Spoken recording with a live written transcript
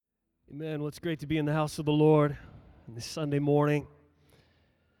Amen. Well, it's great to be in the house of the Lord on this Sunday morning.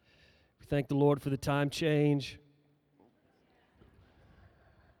 We thank the Lord for the time change.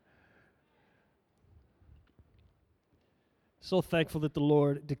 So thankful that the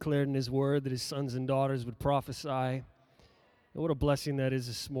Lord declared in His Word that His sons and daughters would prophesy. And what a blessing that is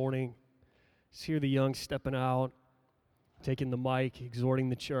this morning. Just hear the young stepping out, taking the mic, exhorting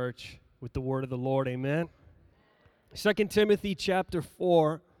the church with the Word of the Lord. Amen. 2 Timothy chapter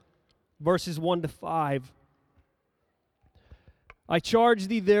 4. Verses 1 to 5. I charge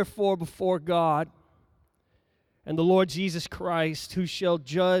thee therefore before God and the Lord Jesus Christ, who shall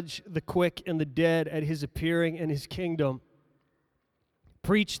judge the quick and the dead at His appearing in His kingdom.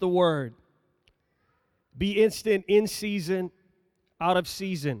 Preach the word. Be instant in season, out of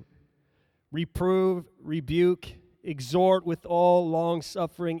season. Reprove, rebuke, exhort with all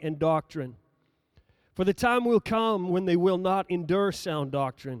longsuffering and doctrine. For the time will come when they will not endure sound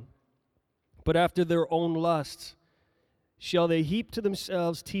doctrine, but after their own lusts shall they heap to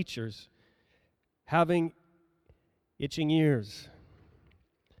themselves teachers, having itching ears.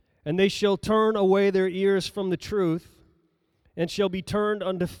 And they shall turn away their ears from the truth, and shall be turned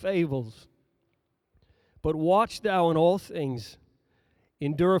unto fables. But watch thou in all things,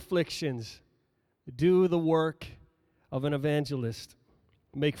 endure afflictions, do the work of an evangelist,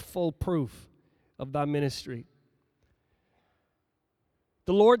 make full proof of thy ministry.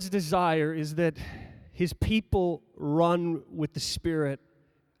 The Lord's desire is that His people run with the spirit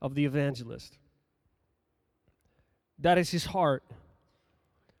of the evangelist. That is His heart.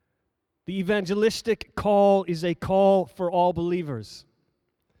 The evangelistic call is a call for all believers.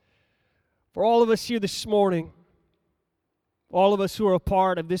 For all of us here this morning, all of us who are a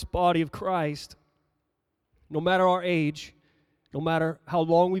part of this body of Christ, no matter our age, no matter how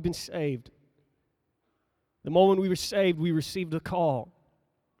long we've been saved, the moment we were saved, we received a call.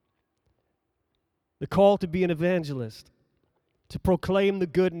 The call to be an evangelist, to proclaim the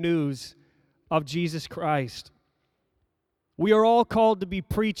good news of Jesus Christ. We are all called to be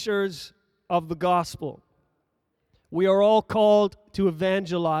preachers of the gospel. We are all called to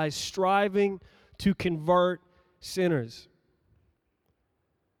evangelize, striving to convert sinners.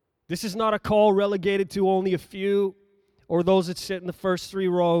 This is not a call relegated to only a few or those that sit in the first 3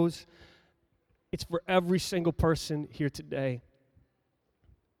 rows. It's for every single person here today.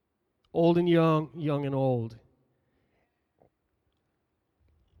 Old and young, young and old.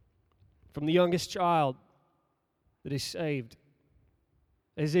 From the youngest child that is saved,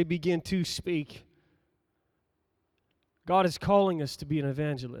 as they begin to speak, God is calling us to be an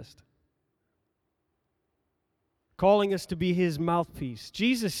evangelist, calling us to be His mouthpiece.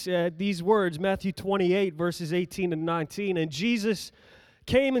 Jesus said these words, Matthew 28, verses 18 and 19, and Jesus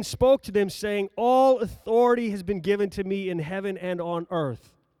came and spoke to them, saying, all authority has been given to me in heaven and on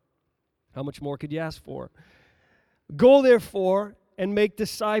earth. How much more could you ask for? Go, therefore, and make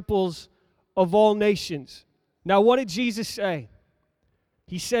disciples of all nations. Now, what did Jesus say?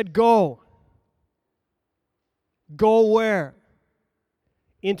 He said, go. Go where?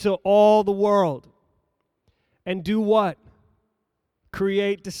 Into all the world. And do what?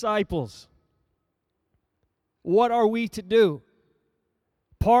 Create disciples. What are we to do?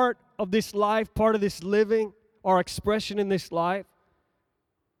 Part of this life, part of this living, our expression in this life,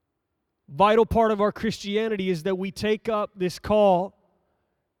 vital part of our Christianity is that we take up this call,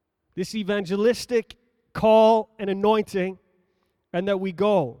 this evangelistic call and anointing, and that we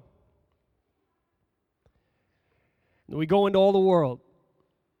go. And we go into all the world.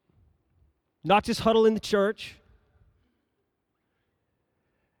 Not just huddle in the church,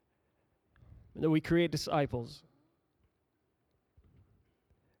 and that we create disciples.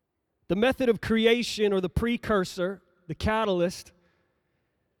 The method of creation, or the precursor, the catalyst,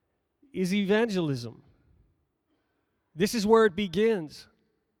 is evangelism. This is where it begins.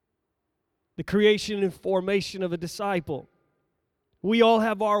 The creation and formation of a disciple. We all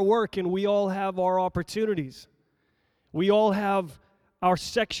have our work and we all have our opportunities. We all have our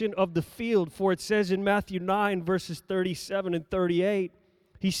section of the field, for it says in Matthew 9, verses 37 and 38,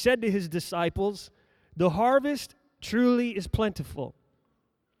 He said to His disciples, the harvest truly is plentiful,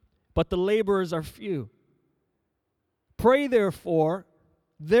 but the laborers are few. Pray therefore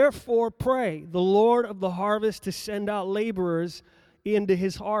pray the Lord of the harvest to send out laborers into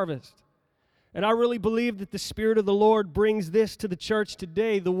His harvest. And I really believe that the Spirit of the Lord brings this to the church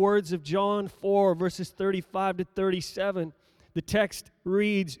today. The words of John 4, verses 35 to 37. The text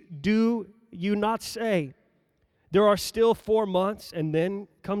reads, do you not say, there are still 4 months, and then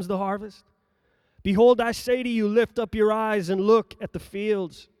comes the harvest? Behold, I say to you, lift up your eyes and look at the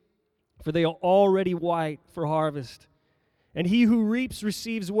fields, for they are already white for harvest. And he who reaps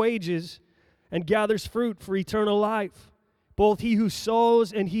receives wages and gathers fruit for eternal life. Both he who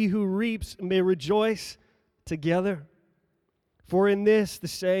sows and he who reaps may rejoice together. For in this the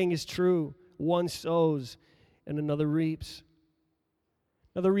saying is true, one sows and another reaps.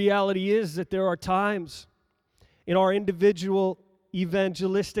 Now the reality is that there are times in our individual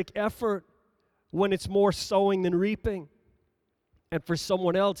evangelistic effort when it's more sowing than reaping. And for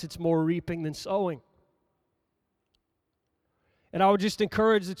someone else, it's more reaping than sowing. And I would just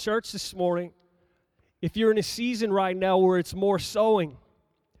encourage the church this morning, if you're in a season right now where it's more sowing,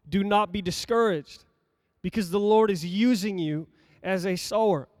 do not be discouraged, because the Lord is using you as a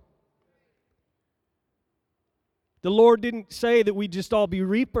sower. The Lord didn't say that we just all be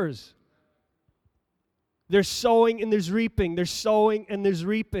reapers. There's sowing and there's reaping. There's sowing and there's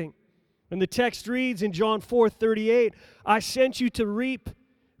reaping. And the text reads in John 4:38, I sent you to reap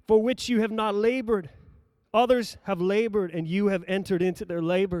for which you have not labored. Others have labored, and you have entered into their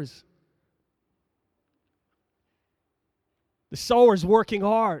labors. The sower is working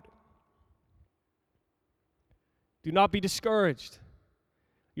hard. Do not be discouraged.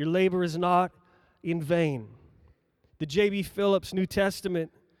 Your labor is not in vain. The J.B. Phillips New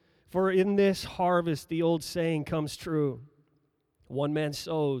Testament, for in this harvest the old saying comes true. One man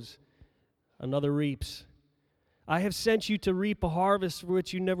sows, another reaps. I have sent you to reap a harvest for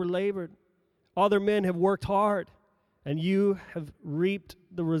which you never labored. Other men have worked hard, and you have reaped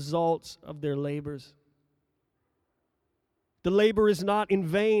the results of their labors. The labor is not in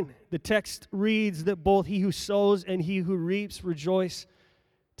vain. The text reads that both he who sows and he who reaps rejoice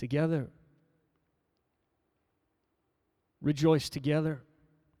together. Rejoice together.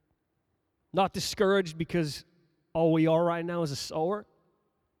 Not discouraged because all we are right now is a sower.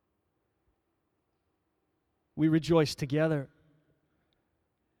 We rejoice together.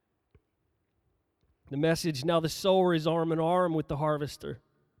 The message, now the sower is arm in arm with the harvester,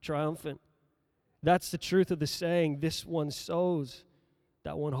 triumphant. That's the truth of the saying, this one sows,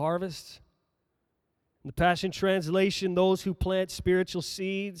 that one harvests. In the Passion Translation, those who plant spiritual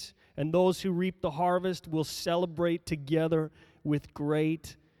seeds and those who reap the harvest will celebrate together with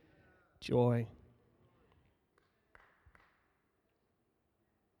great joy.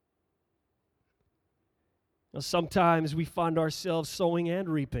 Now, sometimes we find ourselves sowing and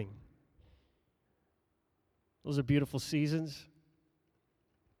reaping. Those are beautiful seasons.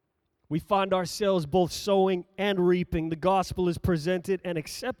 We find ourselves both sowing and reaping. The gospel is presented and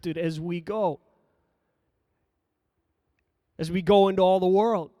accepted as we go. As we go into all the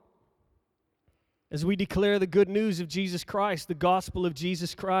world. As we declare the good news of Jesus Christ, the gospel of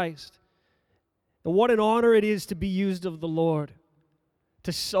Jesus Christ. And what an honor it is to be used of the Lord.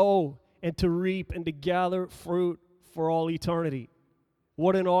 To sow and to reap and to gather fruit for all eternity.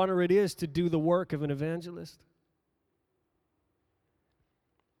 What an honor it is to do the work of an evangelist.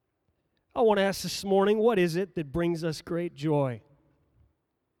 I want to ask this morning, what is it that brings us great joy?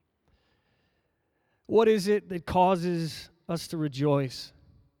 What is it that causes us to rejoice?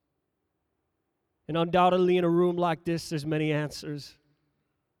 And undoubtedly in a room like this, there's many answers.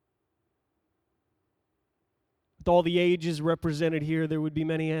 With all the ages represented here, there would be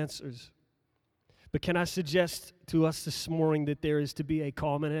many answers. But can I suggest to us this morning that there is to be a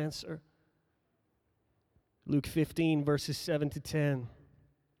common answer? Luke 15, verses 7 to 10.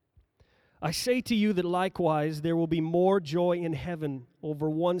 I say to you that likewise there will be more joy in heaven over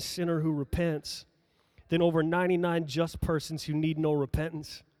one sinner who repents than over 99 just persons who need no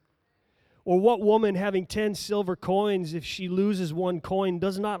repentance. Or what woman having 10 silver coins, if she loses one coin,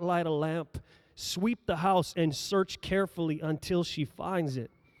 does not light a lamp, sweep the house, and search carefully until she finds it?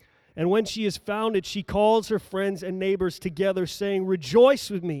 And when she has found it, she calls her friends and neighbors together, saying,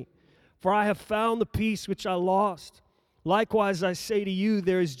 Rejoice with me, for I have found the piece which I lost. Likewise, I say to you,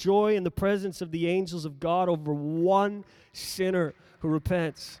 there is joy in the presence of the angels of God over one sinner who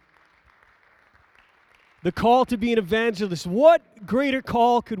repents. The call to be an evangelist. What greater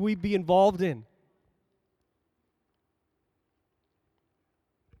call could we be involved in?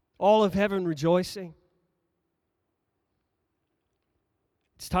 All of heaven rejoicing.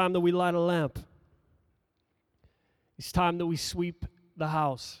 It's time that we light a lamp. It's time that we sweep the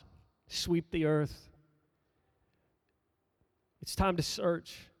house, sweep the earth. It's time to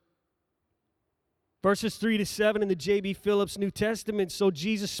search. Verses 3 to 7 in the J.B. Phillips New Testament, so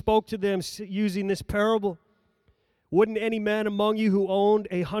Jesus spoke to them using this parable. Wouldn't any man among you who owned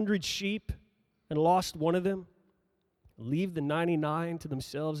 100 sheep and lost one of them leave the 99 to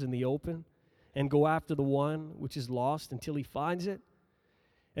themselves in the open and go after the one which is lost until he finds it?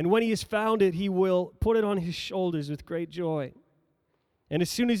 And when he has found it, he will put it on his shoulders with great joy. And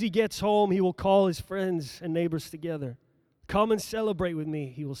as soon as he gets home, he will call his friends and neighbors together. Come and celebrate with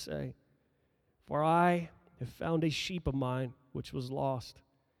me, he will say, for I have found a sheep of mine which was lost.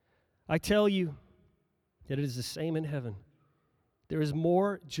 I tell you that it is the same in heaven. There is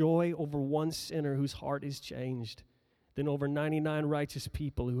more joy over one sinner whose heart is changed than over 99 righteous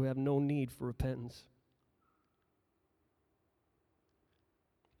people who have no need for repentance.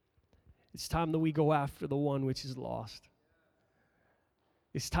 It's time that we go after the one which is lost.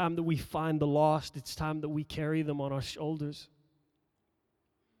 It's time that we find the lost. It's time that we carry them on our shoulders.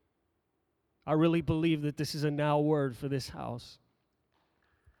 I really believe that this is a now word for this house.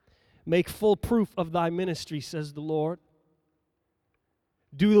 Make full proof of thy ministry, says the Lord.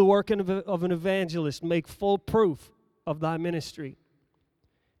 Do the work of an evangelist. Make full proof of thy ministry.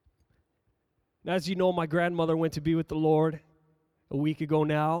 Now, as you know, my grandmother went to be with the Lord a week ago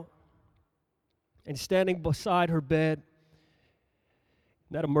now. And standing beside her bed,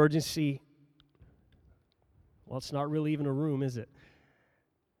 in that emergency, well, it's not really even a room, is it?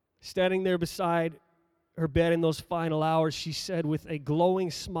 Standing there beside her bed in those final hours, she said with a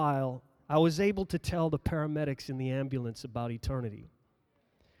glowing smile, I was able to tell the paramedics in the ambulance about eternity.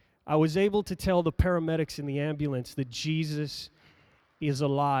 I was able to tell the paramedics in the ambulance that Jesus is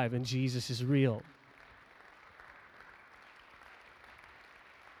alive and Jesus is real.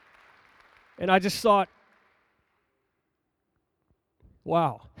 And I just thought,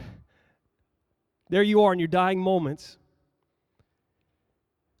 wow, there you are in your dying moments,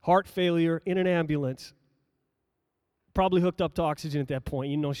 heart failure in an ambulance, probably hooked up to oxygen at that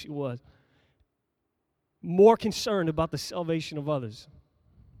point. You know she was. More concerned about the salvation of others.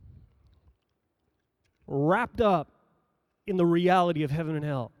 Wrapped up in the reality of heaven and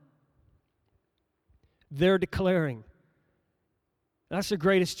hell. They're declaring. That's the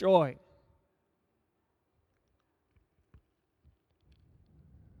greatest joy.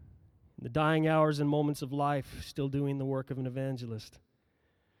 The dying hours and moments of life, still doing the work of an evangelist.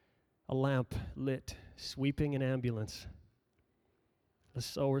 A lamp lit, sweeping an ambulance. The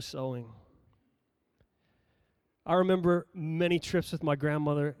sower sowing. I remember many trips with my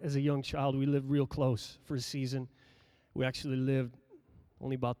grandmother as a young child. We lived real close for a season. We actually lived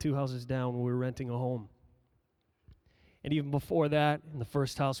only about 2 houses down when we were renting a home. And even before that, in the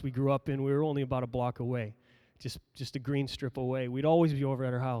first house we grew up in, we were only about a block away. Just a green strip away. We'd always be over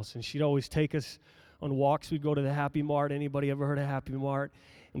at her house, and she'd always take us on walks. We'd go to the Happy Mart. Anybody ever heard of Happy Mart?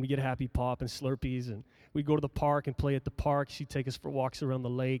 And we'd get Happy Pop and Slurpees, and we'd go to the park and play at the park. She'd take us for walks around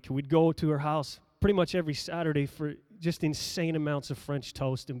the lake. We'd go to her house pretty much every Saturday for just insane amounts of French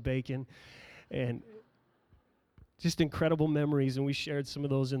toast and bacon, and just incredible memories, and we shared some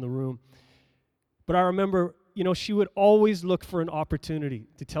of those in the room. But I remember, she would always look for an opportunity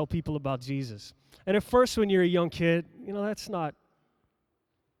to tell people about Jesus. And at first, when you're a young kid, that's not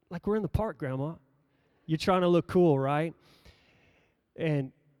like we're in the park, Grandma. You're trying to look cool, right?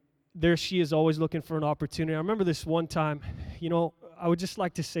 And there she is, always looking for an opportunity. I remember this one time, I would just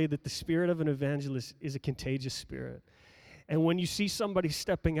like to say that the spirit of an evangelist is a contagious spirit. And when you see somebody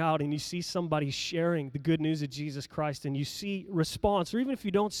stepping out and you see somebody sharing the good news of Jesus Christ and you see response, or even if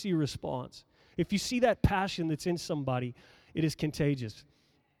you don't see response, if you see that passion that's in somebody, it is contagious.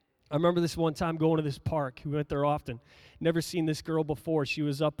 I remember this one time going to this park. We went there often. Never seen this girl before. She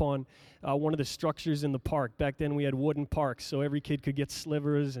was up on one of the structures in the park. Back then we had wooden parks, so every kid could get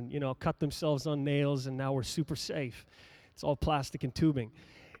slivers and, cut themselves on nails, and now we're super safe. It's all plastic and tubing.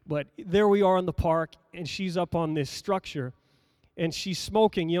 But there we are in the park, and she's up on this structure, and she's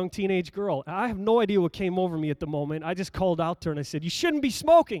smoking, young teenage girl. I have no idea what came over me at the moment. I just called out to her, and I said, "You shouldn't be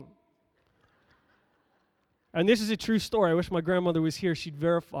smoking." And this is a true story. I wish my grandmother was here. She'd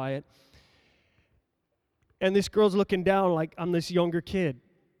verify it. And this girl's looking down like I'm this younger kid.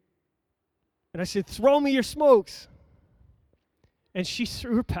 And I said, "Throw me your smokes." And she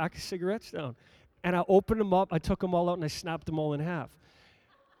threw her pack of cigarettes down. And I opened them up. I took them all out, and I snapped them all in half.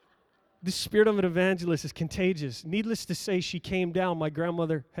 The spirit of an evangelist is contagious. Needless to say, she came down. My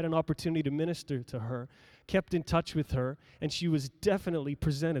grandmother had an opportunity to minister to her, kept in touch with her, and she was definitely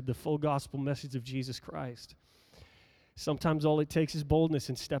presented the full gospel message of Jesus Christ. Sometimes all it takes is boldness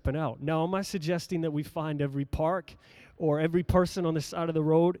and stepping out. Now, am I suggesting that we find every park or every person on the side of the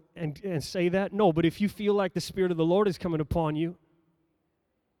road and say that? No, but if you feel like the Spirit of the Lord is coming upon you,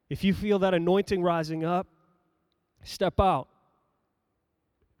 if you feel that anointing rising up, step out.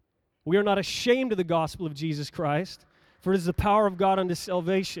 We are not ashamed of the gospel of Jesus Christ, for it is the power of God unto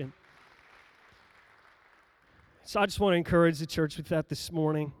salvation. So I just want to encourage the church with that this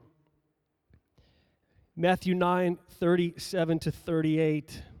morning. Matthew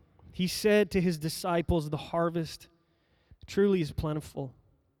 9:37-38. He said to his disciples, "The harvest truly is plentiful,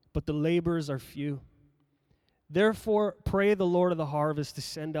 but the laborers are few. Therefore, pray the Lord of the harvest to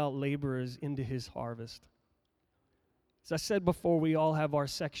send out laborers into his harvest. As I said before, we all have our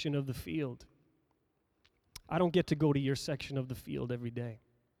section of the field. I don't get to go to your section of the field every day.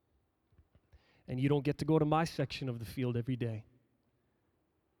 And you don't get to go to my section of the field every day.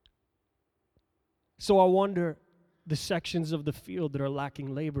 So I wonder the sections of the field that are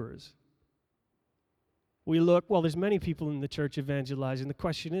lacking laborers. We look, well, there's many people in the church evangelizing. The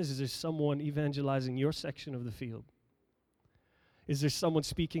question is there someone evangelizing your section of the field? Is there someone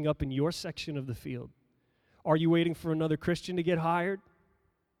speaking up in your section of the field? Are you waiting for another Christian to get hired?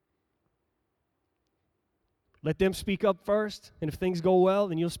 Let them speak up first, and if things go well,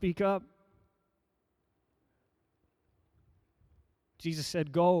 then you'll speak up. Jesus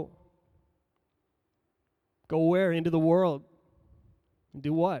said, go. Go where? Into the world. And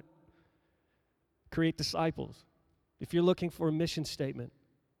do what? Create disciples. If you're looking for a mission statement,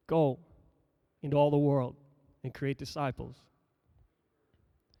 go into all the world and create disciples.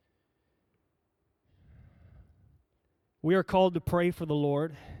 We are called to pray for the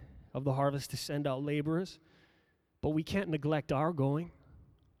Lord of the harvest to send out laborers, but we can't neglect our going.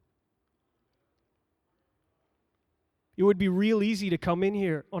 It would be real easy to come in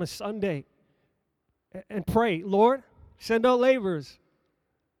here on a Sunday and pray, Lord, send out laborers.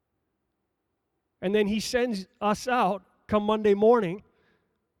 And then he sends us out come Monday morning.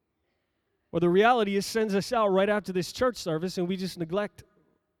 Or the reality is sends us out right after this church service and we just neglect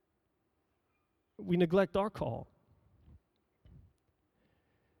our call.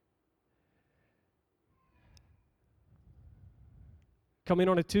 Come in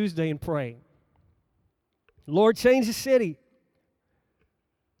on a Tuesday and pray. Lord, change the city.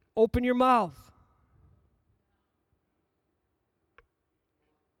 Open your mouth.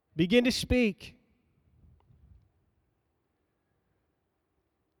 Begin to speak.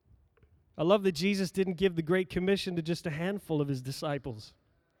 I love that Jesus didn't give the Great Commission to just a handful of his disciples,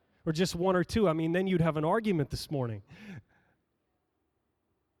 or just one or two. I mean, then you'd have an argument this morning.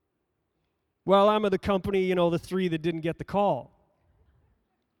 Well, I'm of the company, the three that didn't get the call.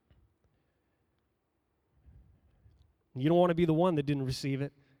 You don't want to be the one that didn't receive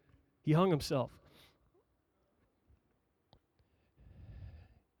it. He hung himself.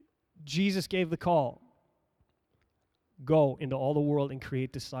 Jesus gave the call. Go into all the world and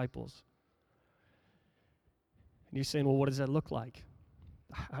create disciples. And you're saying, well, what does that look like?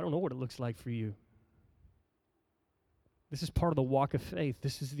 I don't know what it looks like for you. This is part of the walk of faith.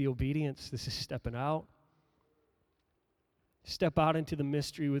 This is the obedience. This is stepping out. Step out into the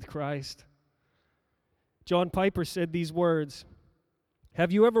mystery with Christ. John Piper said these words,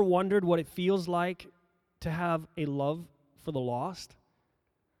 have you ever wondered what it feels like to have a love for the lost?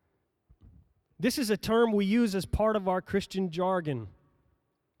 This is a term we use as part of our Christian jargon.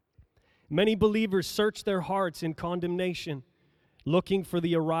 Many believers search their hearts in condemnation, looking for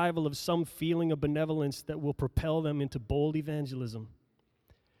the arrival of some feeling of benevolence that will propel them into bold evangelism.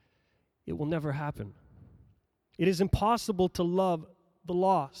 It will never happen. It is impossible to love the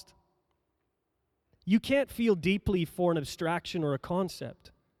lost. You can't feel deeply for an abstraction or a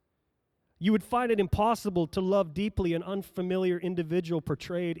concept. You would find it impossible to love deeply an unfamiliar individual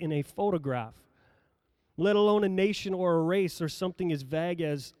portrayed in a photograph, let alone a nation or a race or something as vague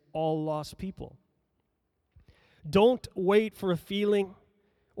as all lost people. Don't wait for a feeling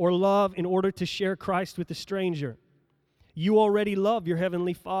or love in order to share Christ with a stranger. You already love your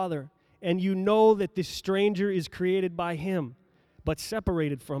Heavenly Father, and you know that this stranger is created by Him, but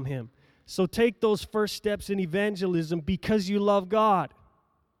separated from Him. So take those first steps in evangelism because you love God.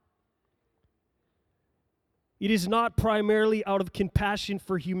 It is not primarily out of compassion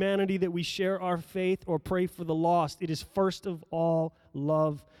for humanity that we share our faith or pray for the lost. It is first of all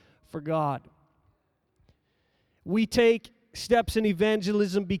love for God. We take steps in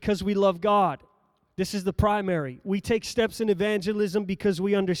evangelism because we love God. This is the primary. We take steps in evangelism because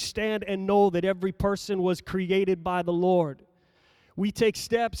we understand and know that every person was created by the Lord. We take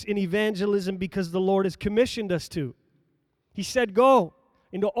steps in evangelism because the Lord has commissioned us to. He said, go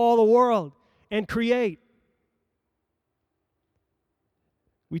into all the world and create.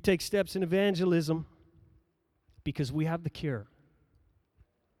 We take steps in evangelism because we have the cure.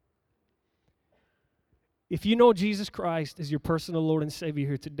 If you know Jesus Christ as your personal Lord and Savior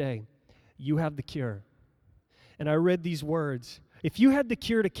here today, you have the cure. And I read these words. If you had the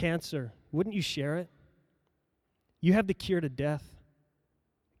cure to cancer, wouldn't you share it? You have the cure to death.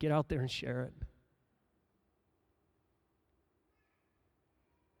 Get out there and share it.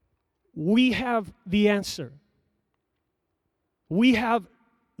 We have the answer. We have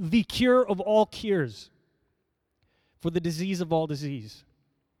the cure of all cures for the disease of all disease.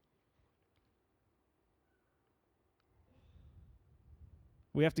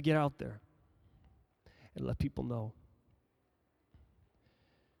 We have to get out there and let people know.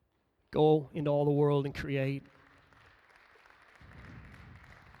 Go into all the world and create.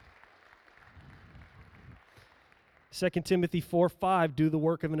 2 Timothy 4:5, do the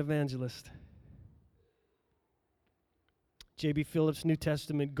work of an evangelist. J.B. Phillips' New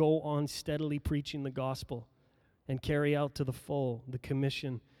Testament, go on steadily preaching the gospel and carry out to the full the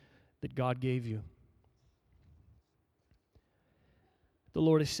commission that God gave you. The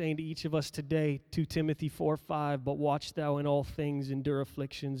Lord is saying to each of us today, 2 Timothy 4:5, but watch thou in all things, endure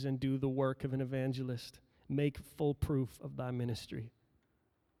afflictions, and do the work of an evangelist. Make full proof of thy ministry.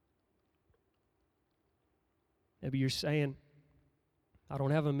 Maybe you're saying, I don't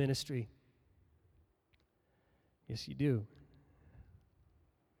have a ministry. Yes, you do.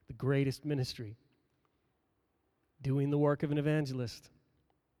 The greatest ministry. Doing the work of an evangelist.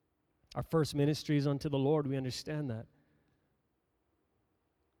 Our first ministry is unto the Lord. We understand that.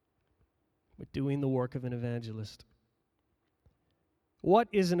 But doing the work of an evangelist. What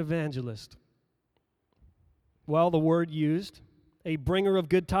is an evangelist? Well, the word used, a bringer of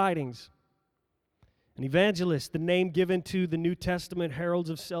good tidings. An evangelist, the name given to the New Testament heralds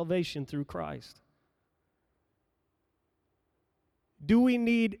of salvation through Christ. Do we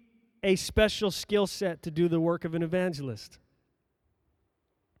need a special skill set to do the work of an evangelist?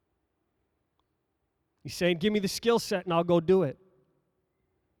 He's saying, give me the skill set and I'll go do it.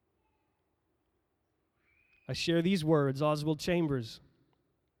 I share these words, Oswald Chambers.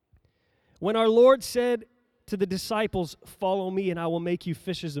 When our Lord said to the disciples, follow me and I will make you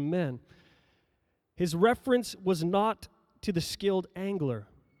fishers of men, his reference was not to the skilled angler,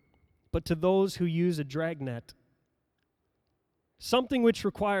 but to those who use a dragnet, something which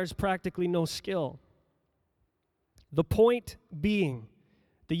requires practically no skill. The point being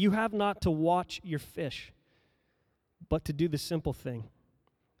that you have not to watch your fish, but to do the simple thing,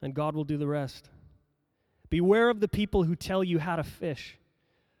 and God will do the rest. Beware of the people who tell you how to fish.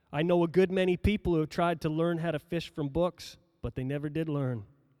 I know a good many people who have tried to learn how to fish from books, but they never did learn.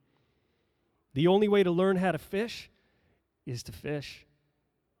 The only way to learn how to fish is to fish.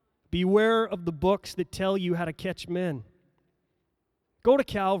 Beware of the books that tell you how to catch men. Go to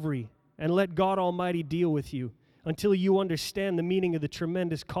Calvary and let God Almighty deal with you until you understand the meaning of the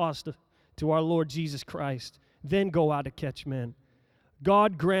tremendous cost to our Lord Jesus Christ. Then go out to catch men.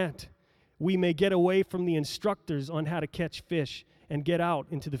 God grant we may get away from the instructors on how to catch fish and get out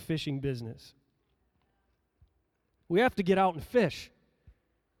into the fishing business. We have to get out and fish.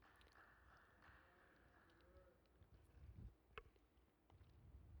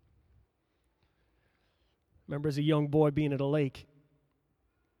 Remember as a young boy being at a lake,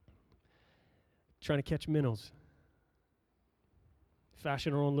 trying to catch minnows.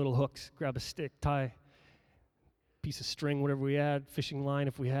 Fashion our own little hooks, grab a stick, tie a piece of string, whatever we had, fishing line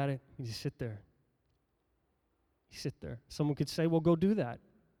if we had it. You just sit there. You sit there. Someone could say, well, go do that.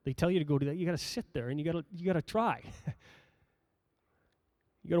 They tell you to go do that. You got to sit there and you got to try.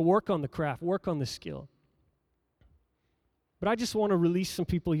 You got to work on the craft, work on the skill. But I just want to release some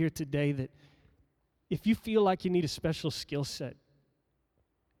people here today that if you feel like you need a special skill set,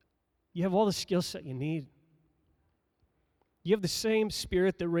 you have all the skill set you need. You have the same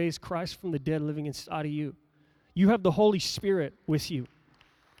Spirit that raised Christ from the dead living inside of you. You have the Holy Spirit with you.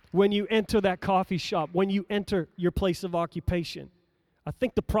 When you enter that coffee shop, when you enter your place of occupation, I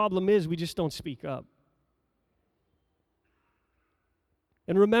think the problem is we just don't speak up.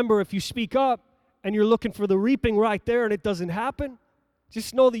 And remember, if you speak up and you're looking for the reaping right there and it doesn't happen,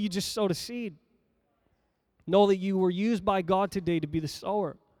 just know that you just sowed a seed. Know that you were used by God today to be the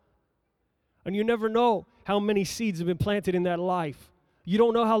sower. And you never know how many seeds have been planted in that life. You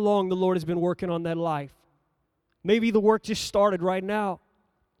don't know how long the Lord has been working on that life. Maybe the work just started right now.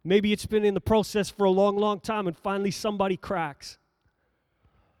 Maybe it's been in the process for a long, long time and finally somebody cracks.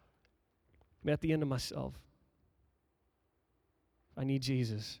 I'm at the end of myself. I need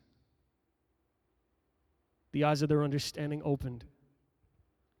Jesus. The eyes of their understanding opened.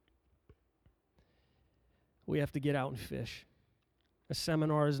 We have to get out and fish. A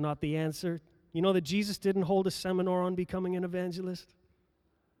seminar is not the answer. You know that Jesus didn't hold a seminar on becoming an evangelist?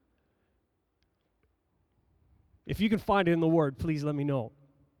 If you can find it in the Word, please let me know.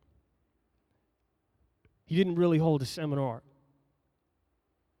 He didn't really hold a seminar.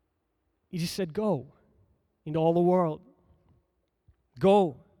 He just said, go into all the world.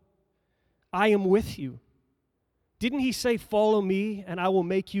 Go. I am with you. Didn't he say, follow me and I will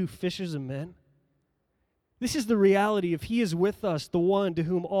make you fishers of men? This is the reality. If he is with us, the one to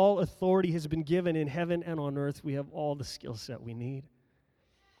whom all authority has been given in heaven and on earth, we have all the skill set we need.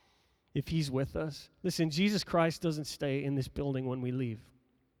 If he's with us. Listen, Jesus Christ doesn't stay in this building when we leave.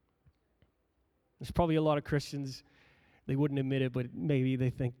 There's probably a lot of Christians, they wouldn't admit it, but maybe they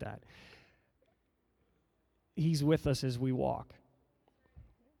think that. He's with us as we walk.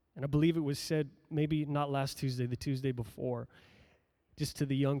 And I believe it was said, maybe not last Tuesday, the Tuesday before, just to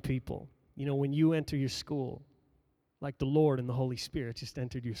the young people. You know, when you enter your school, like the Lord and the Holy Spirit just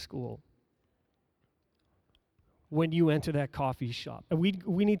entered your school. When you enter that coffee shop, and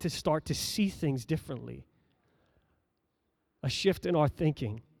we need to start to see things differently. A shift in our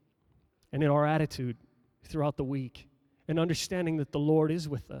thinking and in our attitude throughout the week, and understanding that the Lord is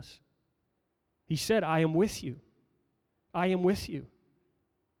with us. He said, I am with you. I am with you.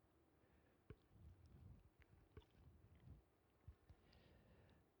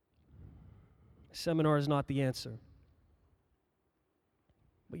 Seminar is not the answer.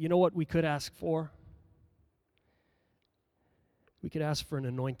 But you know what we could ask for? We could ask for an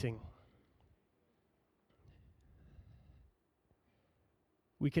anointing.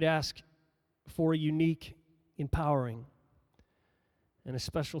 We could ask for a unique empowering and a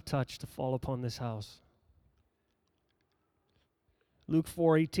special touch to fall upon this house. Luke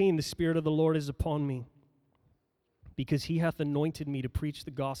 4:18, the Spirit of the Lord is upon me, because he hath anointed me to preach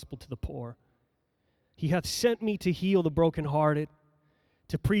the gospel to the poor. He hath sent me to heal the brokenhearted,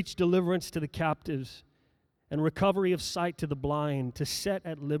 to preach deliverance to the captives, and recovery of sight to the blind, to set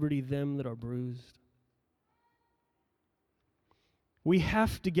at liberty them that are bruised. We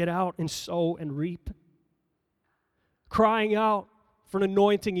have to get out and sow and reap, crying out for an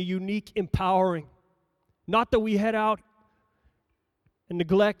anointing, a unique empowering. Not that we head out and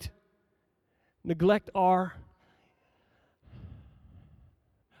neglect our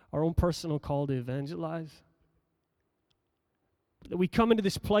own personal call to evangelize. That we come into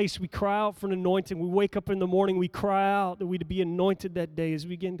this place, we cry out for an anointing. We wake up in the morning, we cry out that we'd be anointed that day as we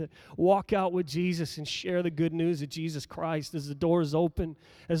begin to walk out with Jesus and share the good news of Jesus Christ as the doors open,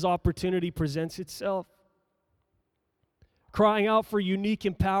 as opportunity presents itself. Crying out for unique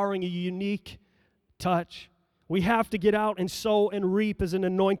empowering, a unique touch. We have to get out and sow and reap as an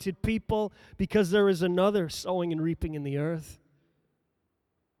anointed people, because there is another sowing and reaping in the earth.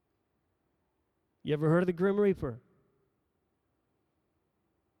 You ever heard of the Grim Reaper?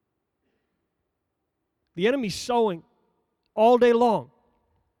 The enemy's sowing all day long.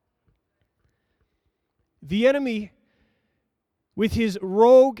 The enemy, with his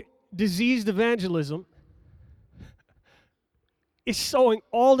rogue, diseased evangelism, is sowing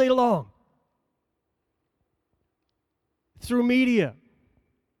all day long through media.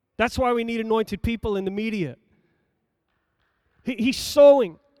 That's why we need anointed people in the media. He's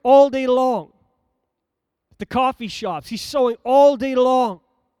sowing all day long. At the coffee shops, he's sowing all day long.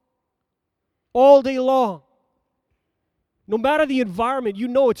 All day long. No matter the environment, you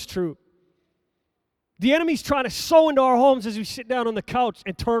know it's true. The enemy's trying to sow into our homes as we sit down on the couch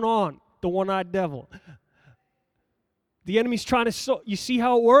and turn on the one-eyed devil. The enemy's trying to sow. You see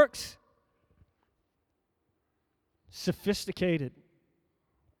how it works? Sophisticated.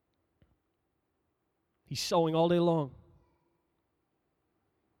 He's sowing all day long.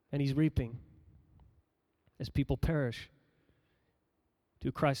 And he's reaping as people perish to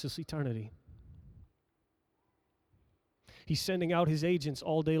a Christless eternity. He's sending out his agents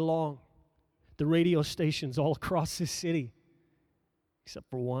all day long. The radio stations all across this city, except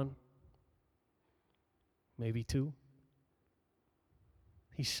for one, maybe two.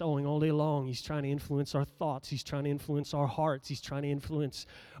 He's sowing all day long. He's trying to influence our thoughts. He's trying to influence our hearts. He's trying to influence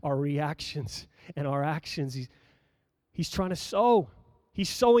our reactions and our actions. He's trying to sow. He's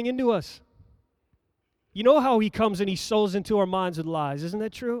sowing into us. You know how he comes and he sows into our minds with lies. Isn't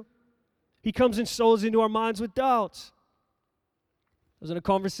that true? He comes and sows into our minds with doubts. I was in a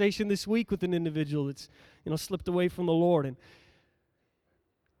conversation this week with an individual that's, slipped away from the Lord. And,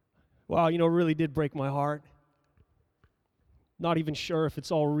 wow, it really did break my heart. Not even sure if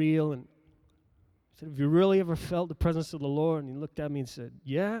it's all real. And I said, have you really ever felt the presence of the Lord? And he looked at me and said,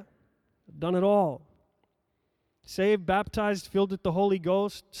 yeah, I've done it all. Saved, baptized, filled with the Holy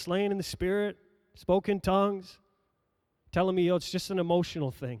Ghost, slain in the Spirit, spoke in tongues, telling me, it's just an emotional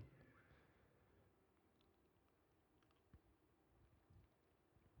thing.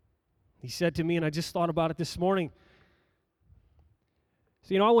 He said to me, and I just thought about it this morning.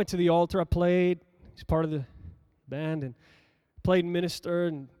 So, I went to the altar, I played, he's part of the band, and played and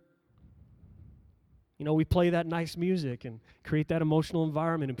ministered, and, we play that nice music and create that emotional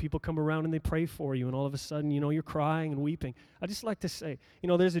environment, and people come around and they pray for you, and all of a sudden, you're crying and weeping. I just like to say,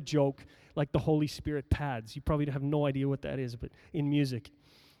 there's a joke, like the Holy Spirit pads. You probably have no idea what that is, but in music,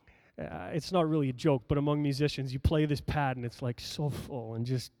 it's not really a joke, but among musicians, you play this pad, and it's like so full and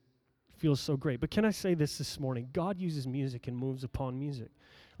just feels so great. But can I say this morning? God uses music and moves upon music.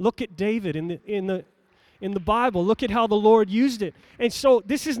 Look at David in the Bible. Look at how the Lord used it. And so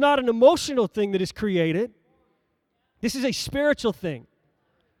this is not an emotional thing that is created. This is a spiritual thing.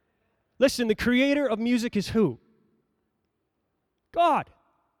 Listen, the creator of music is who? God.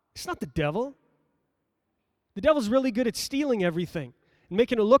 It's not the devil. The devil's really good at stealing everything and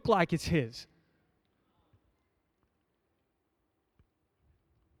making it look like it's his.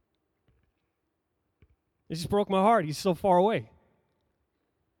 It just broke my heart. He's so far away.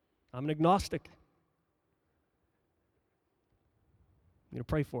 I'm an agnostic. I'm going to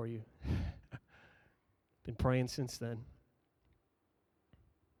pray for you. Been praying since then.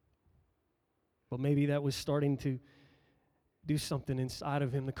 But maybe that was starting to do something inside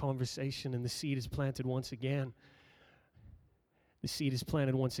of him, the conversation, and the seed is planted once again. The seed is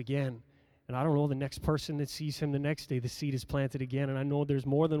planted once again. And I don't know, the next person that sees him the next day, the seed is planted again. And I know there's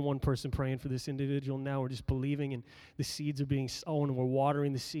more than one person praying for this individual now. We're just believing, and the seeds are being sown, and we're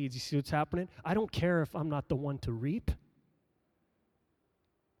watering the seeds. You see what's happening? I don't care if I'm not the one to reap.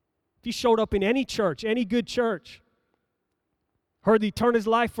 If he showed up in any church, any good church, heard he turn his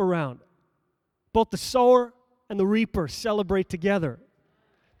life around, both the sower and the reaper celebrate together,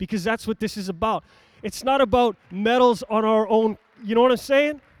 because that's what this is about. It's not about medals on our own. You know what I'm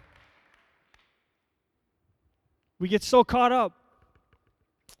saying? We get so caught up.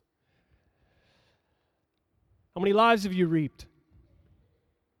 How many lives have you reaped?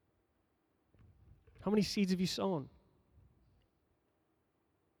 How many seeds have you sown?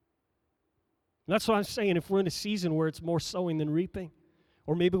 And that's what I'm saying. If we're in a season where it's more sowing than reaping,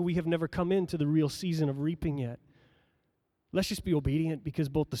 or maybe we have never come into the real season of reaping yet, let's just be obedient, because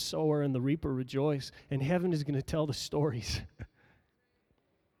both the sower and the reaper rejoice, and heaven is going to tell the stories.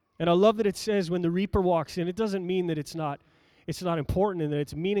 And I love that it says when the reaper walks in, it doesn't mean that it's not important and that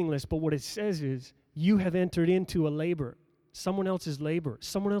it's meaningless, but what it says is you have entered into a labor, someone else's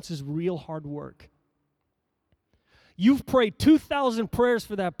real hard work. You've prayed 2,000 prayers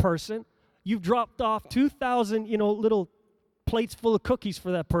for that person. You've dropped off 2,000, little plates full of cookies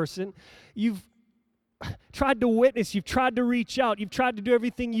for that person. You've tried to witness. You've tried to reach out. You've tried to do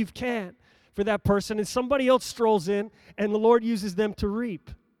everything you can for that person, and somebody else strolls in, and the Lord uses them to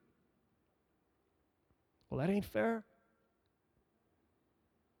reap. Well, that ain't fair.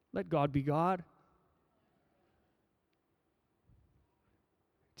 Let God be God.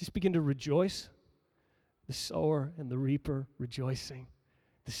 Just begin to rejoice. The sower and the reaper rejoicing.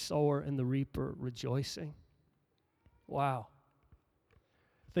 The sower and the reaper rejoicing. Wow.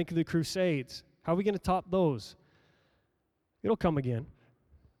 Think of the Crusades. How are we going to top those? It'll come again.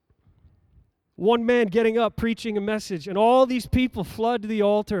 One man getting up, preaching a message, and all these people flood to the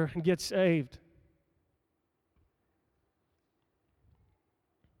altar and get saved.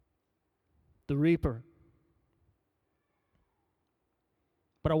 The reaper.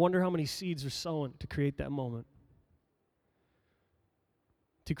 But I wonder how many seeds are sown to create that moment,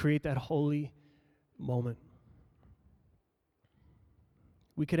 to create that holy moment.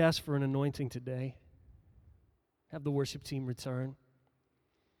 We could ask for an anointing today. Have the worship team return.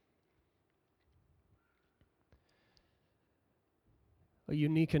 A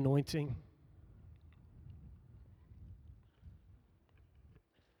unique anointing.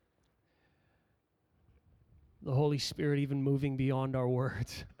 The Holy Spirit even moving beyond our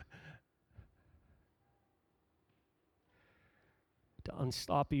words. To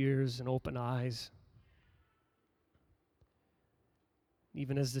unstop ears and open eyes.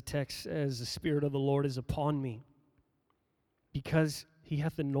 Even as the text says, the Spirit of the Lord is upon me, because He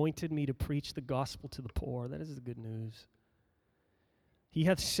hath anointed me to preach the gospel to the poor. That is the good news. He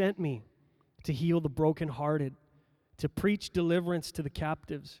hath sent me to heal the brokenhearted, to preach deliverance to the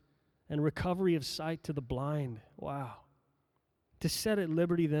captives, and recovery of sight to the blind. Wow. To set at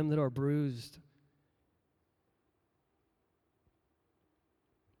liberty them that are bruised.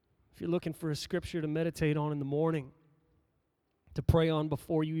 If you're looking for a scripture to meditate on in the morning, to pray on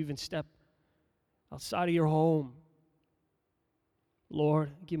before you even step outside of your home,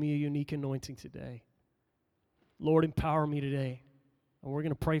 Lord, give me a unique anointing today. Lord, empower me today. And we're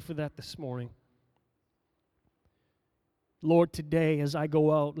going to pray for that this morning. Lord, today as I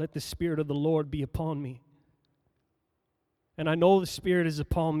go out, let the Spirit of the Lord be upon me. And I know the Spirit is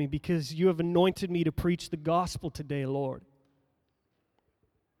upon me because you have anointed me to preach the gospel today, Lord.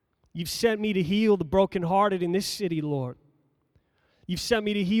 You've sent me to heal the brokenhearted in this city, Lord. You've sent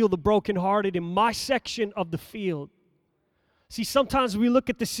me to heal the brokenhearted in my section of the field. See, sometimes we look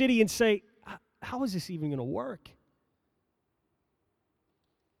at the city and say, how is this even going to work?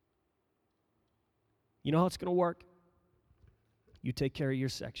 You know how it's going to work? You take care of your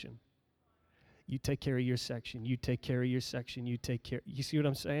section. You take care of your section. You take care of your section. You take care. You see what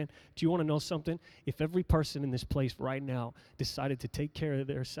I'm saying? Do you want to know something? If every person in this place right now decided to take care of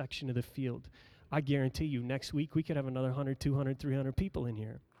their section of the field, I guarantee you next week we could have another 100, 200, 300 people in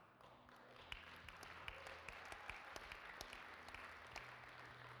here.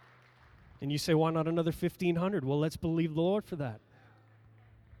 And you say, why not another 1,500? Well, let's believe the Lord for that.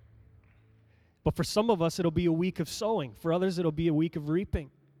 But for some of us, it'll be a week of sowing. For others, it'll be a week of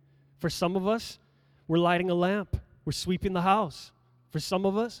reaping. For some of us, we're lighting a lamp. We're sweeping the house. For some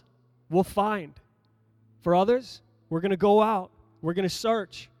of us, we'll find. For others, we're going to go out. We're going to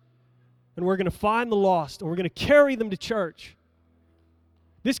search. And we're going to find the lost. And we're going to carry them to church.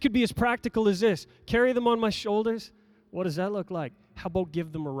 This could be as practical as this. Carry them on my shoulders. What does that look like? How about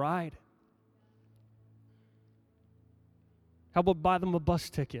give them a ride? How about buy them a bus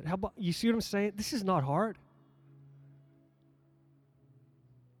ticket? How about, you see what I'm saying? This is not hard.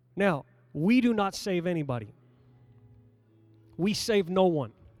 Now, we do not save anybody. We save no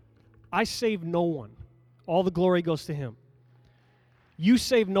one. I save no one. All the glory goes to Him. You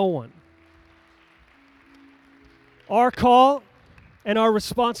save no one. Our call and our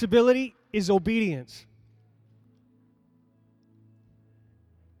responsibility is obedience.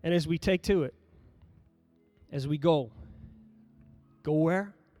 And as we take to it, as we go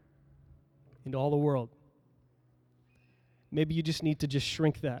where? Into all the world. Maybe you just need to just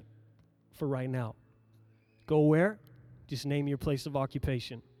shrink that for right now. Go where? Just name your place of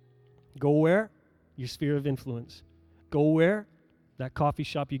occupation. Go where? Your sphere of influence. Go where? That coffee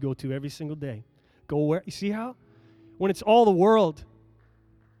shop you go to every single day. Go where? You see how? When it's all the world.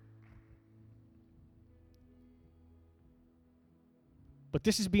 But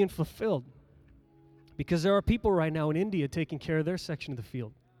this is being fulfilled. Because there are people right now in India taking care of their section of the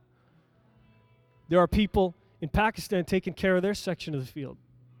field. There are people in Pakistan taking care of their section of the field.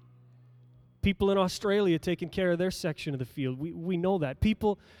 People in Australia taking care of their section of the field. We know that.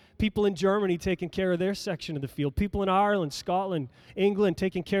 People in Germany taking care of their section of the field. People in Ireland, Scotland, England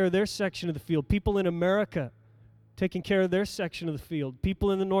taking care of their section of the field. People in America taking care of their section of the field. People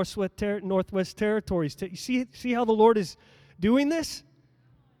in the Northwest Territories. You see how the Lord is doing this?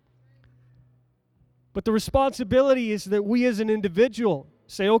 But the responsibility is that we as an individual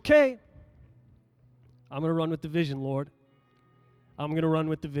say, okay, I'm going to run with the vision, Lord. I'm going to run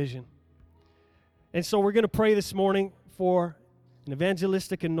with the vision. And so we're going to pray this morning for an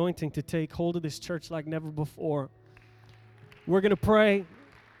evangelistic anointing to take hold of this church like never before. We're going to pray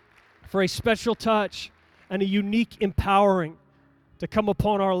for a special touch and a unique empowering to come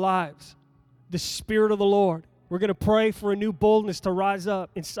upon our lives. The Spirit of the Lord. We're going to pray for a new boldness to rise up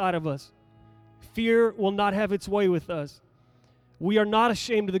inside of us. Fear will not have its way with us. We are not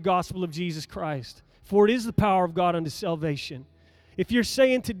ashamed of the gospel of Jesus Christ, for it is the power of God unto salvation. If you're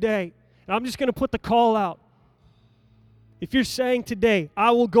saying today, and I'm just going to put the call out, if you're saying today,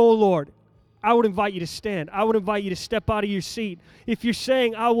 I will go, Lord, I would invite you to stand. I would invite you to step out of your seat. If you're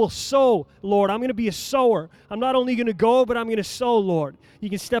saying, I will sow, Lord, I'm going to be a sower. I'm not only going to go, but I'm going to sow, Lord. You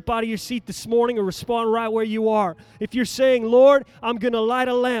can step out of your seat this morning or respond right where you are. If you're saying, Lord, I'm going to light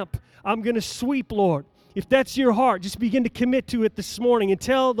a lamp. I'm going to sweep, Lord. If that's your heart, just begin to commit to it this morning and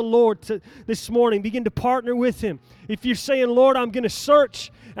tell the Lord this morning. Begin to partner with Him. If you're saying, Lord, I'm going to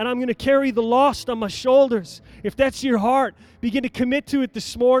search and I'm going to carry the lost on my shoulders. If that's your heart, begin to commit to it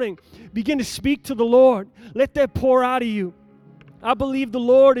this morning. Begin to speak to the Lord. Let that pour out of you. I believe the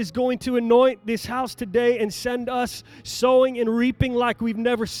Lord is going to anoint this house today and send us sowing and reaping like we've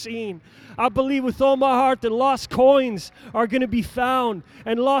never seen. I believe with all my heart that lost coins are going to be found,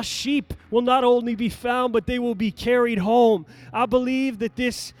 and lost sheep will not only be found, but they will be carried home. I believe that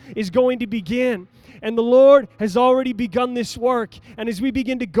this is going to begin. And the Lord has already begun this work. And as we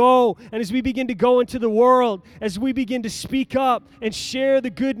begin to go, and as we begin to go into the world, as we begin to speak up and share the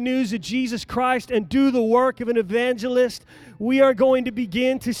good news of Jesus Christ and do the work of an evangelist, we are going to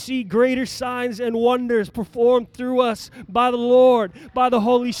begin to see greater signs and wonders performed through us by the Lord, by the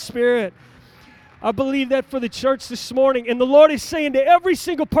Holy Spirit. I believe that for the church this morning. And the Lord is saying to every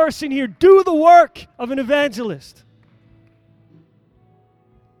single person here, do the work of an evangelist.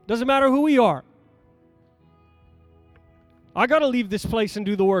 Doesn't matter who we are. I got to leave this place and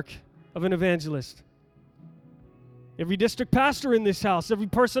do the work of an evangelist. Every district pastor in this house, every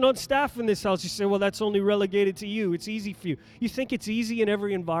person on staff in this house, you say, well, that's only relegated to you. It's easy for you. You think it's easy in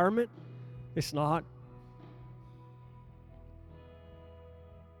every environment? It's not.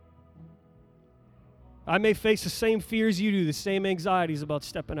 I may face the same fears you do, the same anxieties about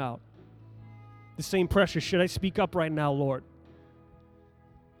stepping out, the same pressure. Should I speak up right now, Lord?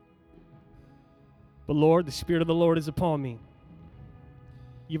 But Lord, the Spirit of the Lord is upon me.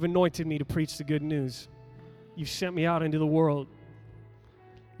 You've anointed me to preach the good news. You've sent me out into the world.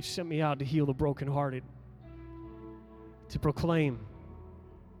 You've sent me out to heal the brokenhearted, to proclaim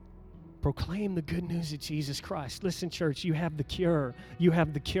the good news of Jesus Christ. Listen, church, you have the cure. You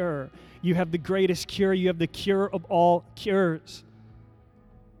have the cure. You have the greatest cure. You have the cure of all cures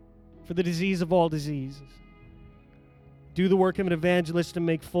for the disease of all diseases. Do the work of an evangelist and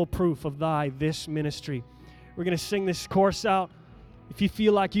make full proof of this ministry. We're going to sing this chorus out. If you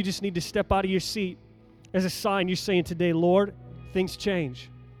feel like you just need to step out of your seat as a sign, you're saying today, Lord, things change.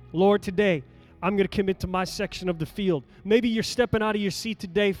 Lord, today, I'm going to commit to my section of the field. Maybe you're stepping out of your seat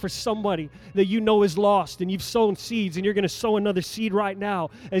today for somebody that you know is lost, and you've sown seeds, and you're going to sow another seed right now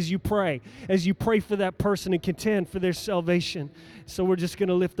as you pray for that person and contend for their salvation. So we're just going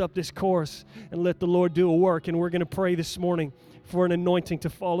to lift up this chorus and let the Lord do a work, and we're going to pray this morning for an anointing to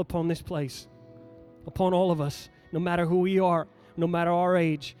fall upon this place, upon all of us, no matter who we are, no matter our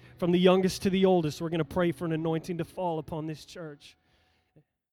age, from the youngest to the oldest. We're going to pray for an anointing to fall upon this church.